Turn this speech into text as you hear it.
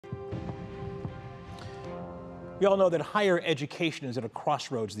We all know that higher education is at a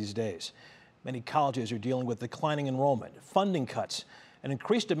crossroads these days. Many colleges are dealing with declining enrollment, funding cuts, and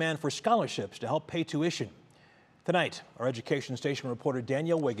increased demand for scholarships to help pay tuition. Tonight, our education station reporter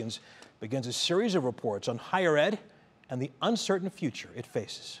Danielle Wiggins begins a series of reports on higher ed and the uncertain future it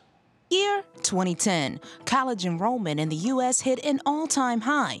faces. Year 2010, college enrollment in the U.S. hit an all-time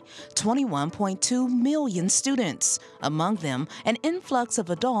high, 21.2 million students. Among them, an influx of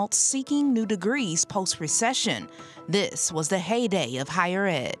adults seeking new degrees post-recession. This was the heyday of higher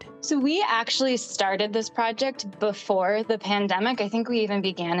ed. So we actually started this project before the pandemic. I think we even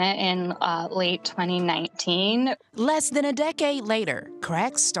began it in late 2019. Less than a decade later,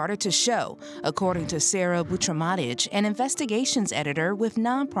 cracks started to show, according to Sarah Butrymowicz, an investigations editor with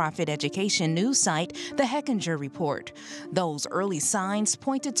nonprofit education news site, the Hechinger Report. Those early signs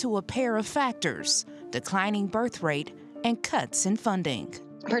pointed to a pair of factors: declining birth rate and cuts in funding.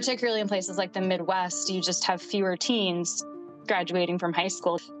 Particularly in places like the Midwest, you just have fewer teens graduating from high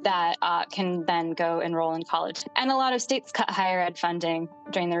school that can then go enroll in college. And a lot of states cut higher ed funding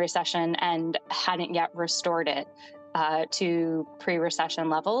during the recession and hadn't yet restored it to pre-recession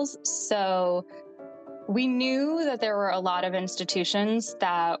levels. So we knew that there were a lot of institutions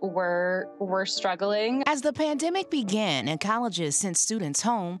that were struggling. As the pandemic began and colleges sent students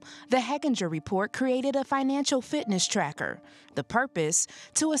home, the Hechinger Report created a financial fitness tracker. The purpose?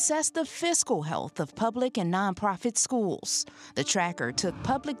 To assess the fiscal health of public and nonprofit schools. The tracker took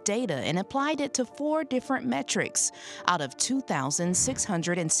public data and applied it to 4 different metrics. Out of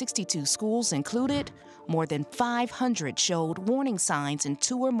 2,662 schools included, more than 500 showed warning signs in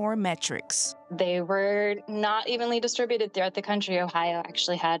 2 or more metrics. They were not evenly distributed throughout the country. Ohio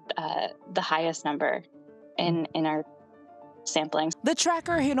actually had the highest number in our sampling. The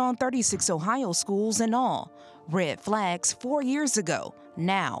tracker hit on 36 Ohio schools in all. Red flags 4 years ago,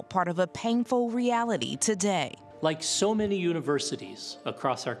 now part of a painful reality today. Like so many universities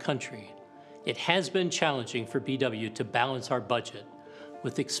across our country, it has been challenging for BW to balance our budget,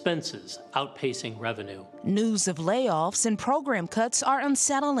 with expenses outpacing revenue. News of layoffs and program cuts are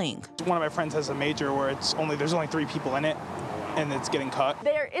unsettling. One of my friends has a major where there's only 3 people in it, and it's getting cut.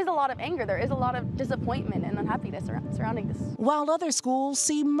 There is a lot of anger, there is a lot of disappointment and unhappiness surrounding this. While other schools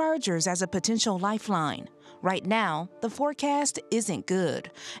see mergers as a potential lifeline, right now, the forecast isn't good,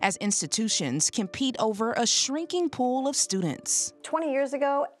 as institutions compete over a shrinking pool of students. 20 years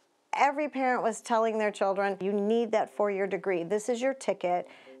ago, every parent was telling their children, you need that 4-year degree. This is your ticket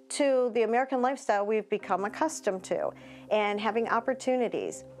to the American lifestyle we've become accustomed to and having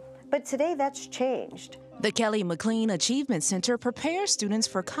opportunities. But today that's changed. The Kelly McLean Achievement Center prepares students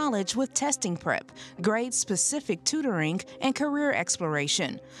for college with testing prep, grade-specific tutoring, and career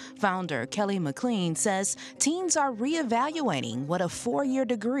exploration. Founder Kelly McLean says teens are reevaluating what a 4-year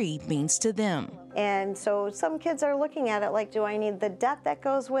degree means to them. And so some kids are looking at it like, do I need the debt that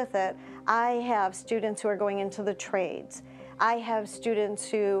goes with it? I have students who are going into the trades. I have students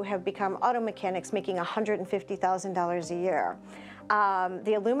who have become auto mechanics making $150,000 a year.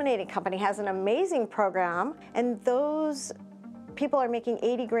 The Illuminating Company has an amazing program, and those people are making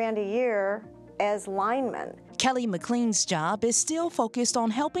 80 grand a year as linemen. Kelly McLean's job is still focused on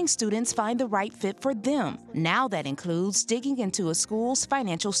helping students find the right fit for them. Now that includes digging into a school's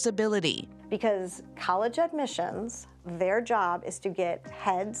financial stability. Because college admissions, their job is to get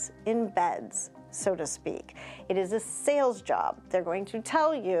heads in beds, so to speak. It is a sales job. They're going to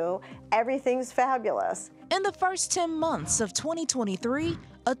tell you everything's fabulous. In the first 10 months of 2023,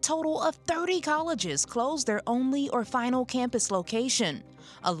 a total of 30 colleges closed their only or final campus location.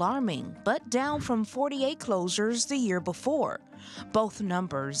 Alarming, but down from 48 closures the year before. Both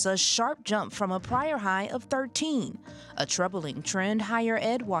numbers a sharp jump from a prior high of 13. A troubling trend higher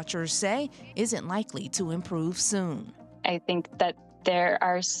ed watchers say isn't likely to improve soon. I think that there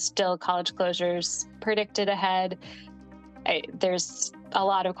are still college closures predicted ahead. There's a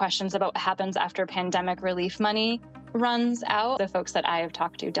lot of questions about what happens after pandemic relief money runs out. The folks that I have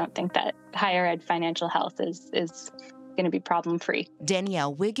talked to don't think that higher ed financial health is going to be problem-free.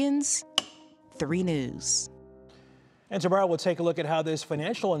 Danielle Wiggins, 3 News. And tomorrow we'll take a look at how this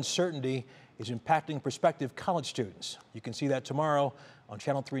financial uncertainty is impacting prospective college students. You can see that tomorrow on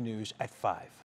Channel 3 News at 5.